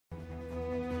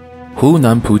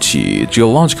Hunan-Puqi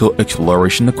Geological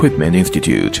Exploration Equipment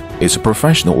Institute is a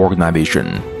professional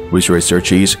organization which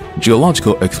researches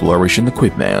geological exploration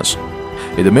equipment.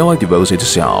 It mainly devotes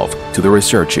itself to the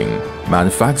researching,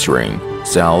 manufacturing,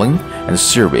 selling, and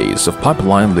service of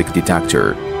pipeline leak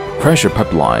detector, pressure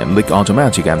pipeline leak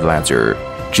automatic analyzer,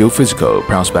 geophysical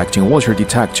prospecting water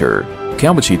detector,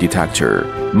 cavity detector,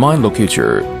 mine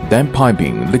locator, dam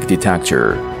piping leak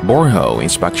detector, borehole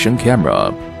inspection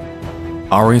camera.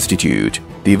 Our institute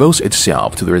devotes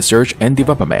itself to the research and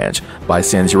development by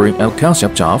centering on the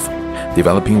concept of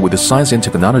developing with science and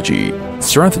technology,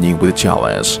 strengthening with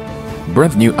challenge.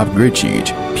 Brand new upgraded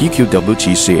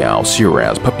PQWT-CL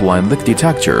series pipeline leak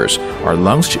detectors are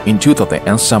launched in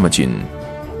 2017.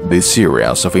 This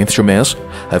series of instruments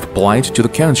have applied to the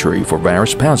country for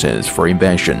various patents for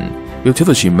invention,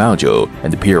 utility module,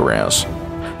 and appearance.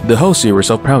 The whole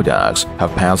series of products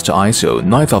have passed ISO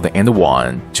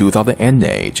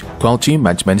 9001-2008 Quality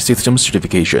Management System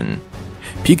certification.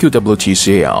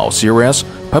 PQWT-CL series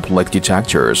pipe leak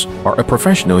detectors are a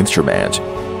professional instrument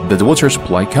that water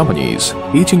supply companies,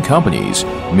 heating companies,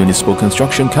 municipal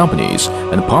construction companies,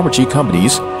 and property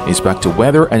companies inspect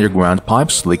whether underground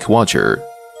pipes leak water.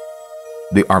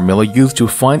 They are mainly used to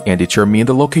find and determine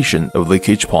the location of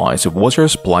leakage points of water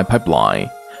supply pipeline,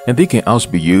 and they can also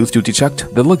be used to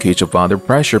detect the leakage of other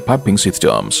pressure piping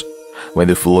systems. When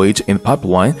the fluid in the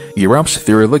pipeline erupts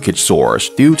through a leakage source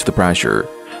due to the pressure,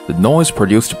 the noise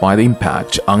produced by the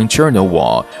impact on internal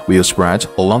wall will spread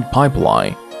along the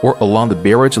pipeline or along the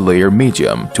buried layer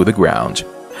medium to the ground,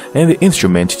 and the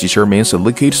instrument determines the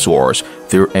leakage source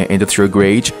through an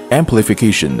industrial-grade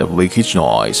amplification of leakage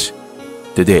noise.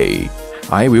 Today,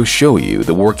 I will show you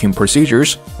the working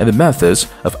procedures and the methods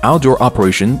of outdoor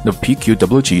operation of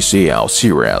PQWT-CL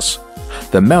series.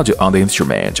 The model on the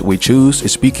instrument we choose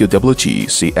is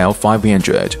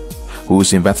PQWT-CL500,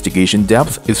 whose investigation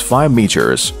depth is 5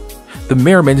 meters. The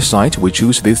measurement site we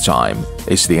choose this time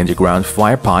is the underground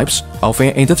fire pipes of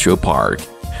an industrial park.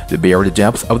 The buried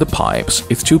depth of the pipes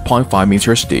is 2.5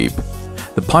 meters deep.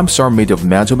 The pipes are made of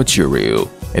metal material,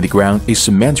 and the ground is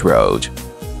cement road.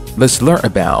 Let's learn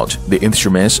about the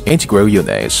instrument's integral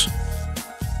units.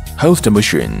 Host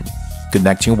machine,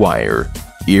 connecting wire,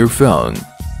 earphone,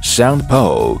 sound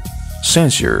pole,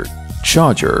 sensor,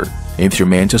 charger,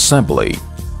 instrument assembly.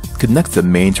 Connect the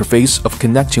main interface of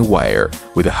connecting wire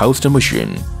with the host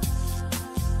machine.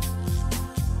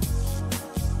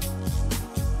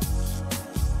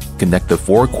 Connect the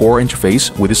 4-core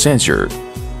interface with the sensor.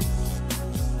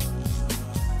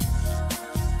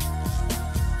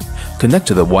 Connect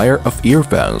to the wire of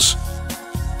earphones.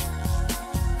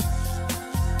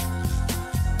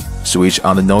 Switch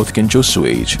on the noise control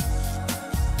switch.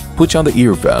 Put on the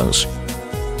earphones.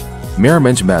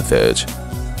 Measurement method.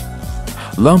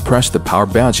 Long press the power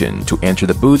button to enter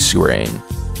the boot screen.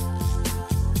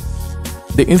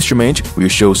 The instrument will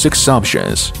show 6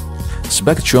 options: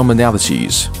 spectrum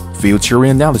analysis, filtering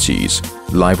analysis,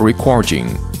 live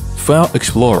recording, file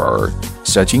explorer,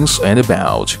 settings, and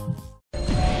about.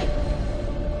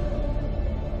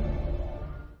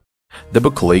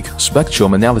 Double-click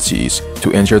Spectrum Analysis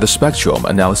to enter the Spectrum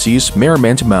Analysis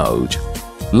measurement mode.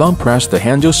 Long press the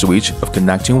handle switch of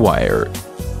connecting wire.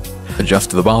 Adjust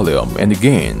the volume and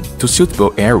gain to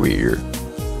suitable area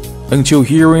until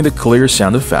hearing the clear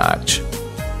sound effect.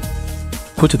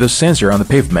 Put the sensor on the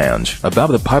pavement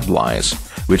above the pipelines,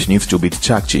 which needs to be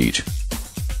detected,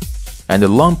 and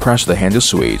long press the handle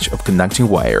switch of connecting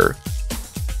wire.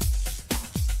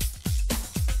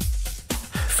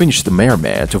 Finish the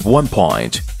measurement of 1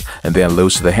 point, and then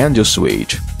lose the handle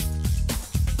switch.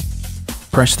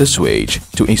 Press the switch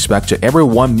to inspect every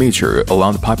 1 meter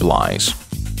along the pipelines.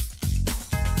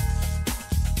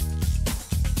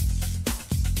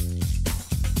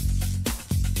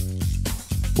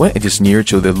 When it is near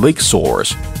to the leak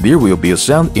source, there will be a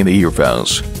sound in the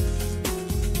earphones.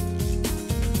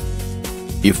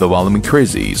 If the volume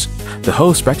increases, the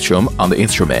whole spectrum on the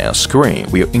instrument screen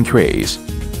will increase.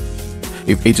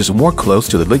 If it is more close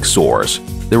to the leak source,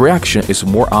 the reaction is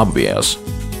more obvious.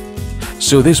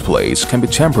 So this place can be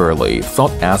temporarily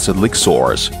thought as a leak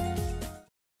source.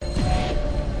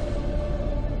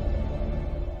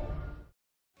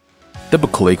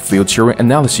 Double-click Filtering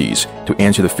Analysis to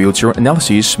enter the Filtering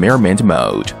Analysis measurement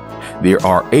mode. There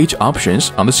are 8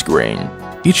 options on the screen.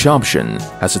 Each option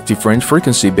has a different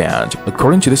frequency band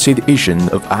according to the situation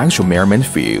of actual measurement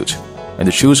field, and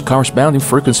choose corresponding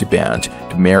frequency band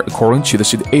to measure according to the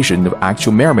situation of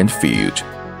actual measurement field.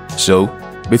 So,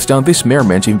 based on this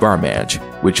measurement environment,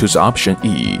 we choose option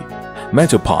E,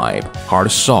 metal pipe,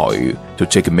 hard soil, to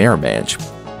take a measurement.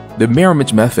 The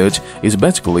measurement method is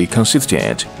basically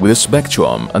consistent with the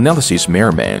spectrum analysis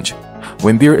measurement.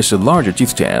 When there is a larger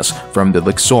distance from the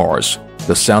leak source,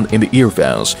 the sound in the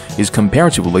earphones is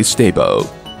comparatively stable.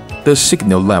 The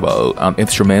signal level on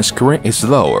instrument screen is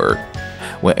lower.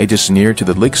 When it is near to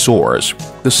the leak source,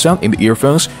 the sound in the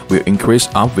earphones will increase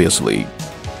obviously.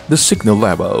 The signal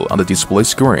level on the display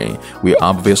screen will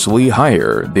obviously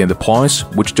higher than the points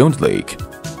which don't leak.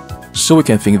 So we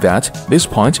can think that this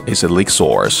point is a leak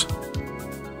source.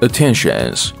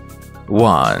 Attentions: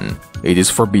 1. It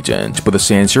is forbidden to put the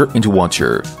sensor into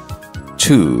water.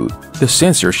 2. The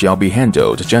sensor shall be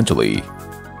handled gently.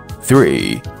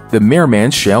 3. The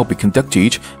measurement shall be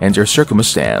conducted under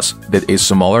circumstance that is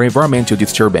smaller environmental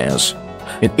disturbance,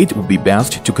 and it would be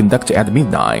best to conduct at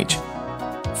midnight.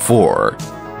 4.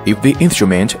 If the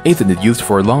instrument isn't used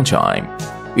for a long time,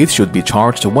 it should be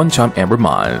charged one time every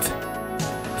month.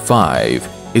 5.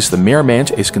 If the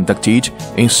measurement is conducted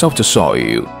in soft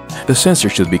soil, the sensor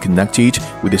should be connected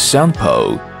with the sound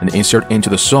pole and inserted into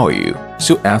the soil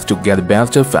so as to get the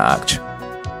best effect.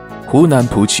 Hunan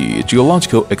Puqi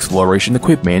Geological Exploration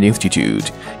Equipment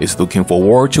Institute is looking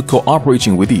forward to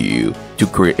cooperating with you to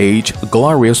create a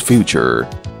glorious future.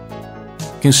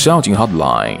 Consulting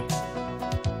hotline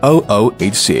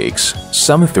 0086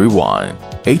 731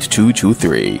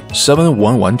 8223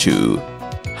 7112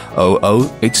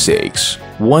 0086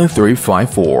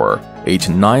 1354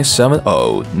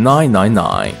 8970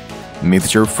 999.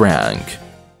 Mr. Frank.